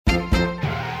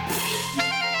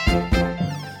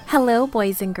Hello,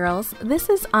 boys and girls. This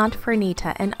is Aunt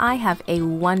Fernita, and I have a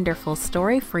wonderful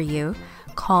story for you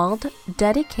called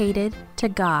Dedicated to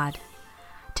God.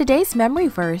 Today's memory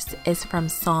verse is from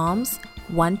Psalms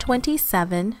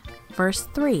 127, verse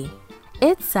 3.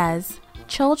 It says,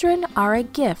 "Children are a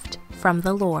gift from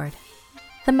the Lord."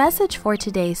 The message for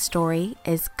today's story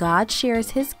is God shares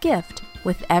His gift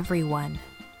with everyone.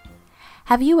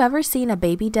 Have you ever seen a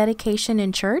baby dedication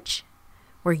in church?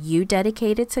 Were you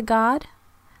dedicated to God?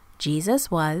 Jesus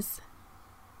was.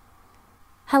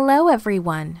 Hello,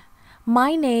 everyone.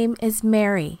 My name is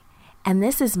Mary, and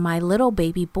this is my little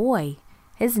baby boy.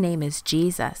 His name is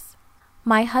Jesus.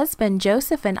 My husband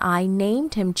Joseph and I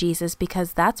named him Jesus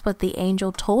because that's what the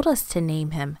angel told us to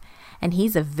name him, and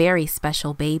he's a very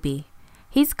special baby.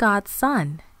 He's God's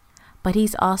son, but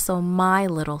he's also my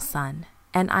little son,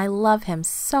 and I love him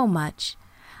so much.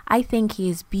 I think he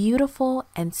is beautiful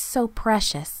and so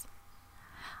precious.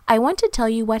 I want to tell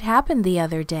you what happened the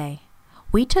other day.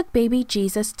 We took baby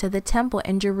Jesus to the temple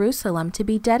in Jerusalem to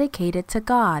be dedicated to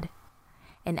God.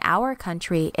 In our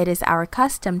country, it is our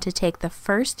custom to take the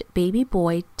first baby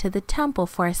boy to the temple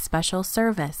for a special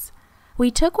service. We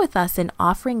took with us an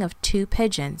offering of 2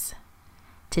 pigeons.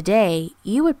 Today,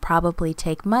 you would probably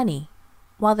take money.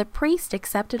 While the priest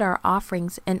accepted our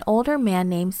offerings, an older man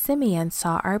named Simeon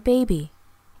saw our baby.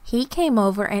 He came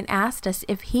over and asked us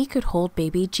if he could hold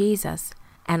baby Jesus,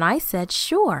 and I said,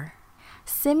 sure.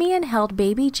 Simeon held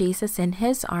baby Jesus in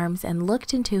his arms and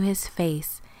looked into his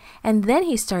face, and then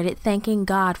he started thanking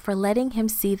God for letting him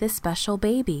see this special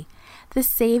baby, the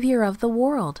Savior of the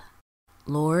world.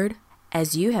 Lord,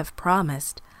 as you have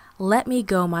promised, let me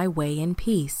go my way in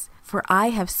peace, for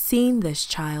I have seen this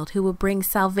child who will bring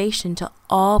salvation to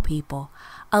all people,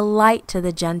 a light to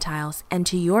the Gentiles and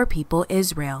to your people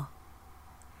Israel.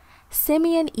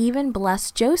 Simeon even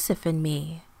blessed Joseph and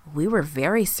me. We were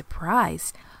very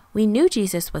surprised. We knew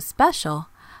Jesus was special,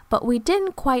 but we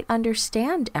didn't quite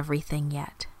understand everything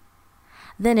yet.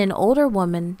 Then an older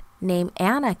woman named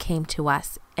Anna came to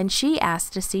us, and she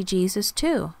asked to see Jesus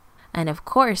too. And of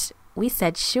course, we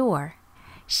said sure.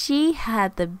 She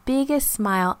had the biggest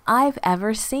smile I've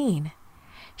ever seen.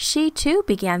 She too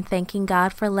began thanking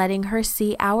God for letting her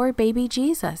see our baby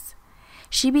Jesus.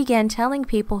 She began telling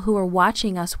people who were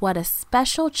watching us what a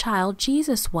special child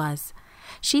Jesus was.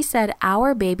 She said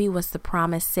our baby was the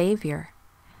promised Savior.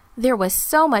 There was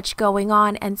so much going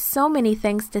on and so many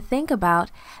things to think about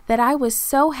that I was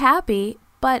so happy,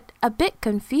 but a bit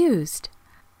confused.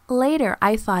 Later,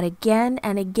 I thought again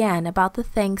and again about the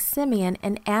things Simeon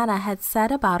and Anna had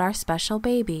said about our special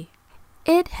baby.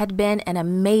 It had been an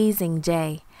amazing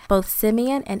day. Both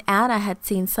Simeon and Anna had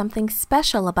seen something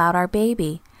special about our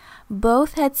baby.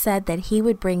 Both had said that he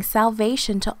would bring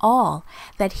salvation to all,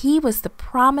 that he was the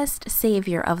promised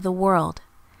Savior of the world.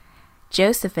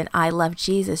 Joseph and I love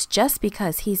Jesus just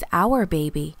because he's our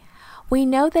baby. We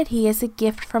know that he is a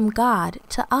gift from God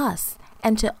to us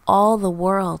and to all the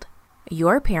world.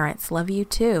 Your parents love you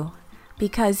too,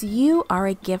 because you are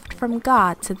a gift from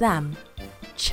God to them.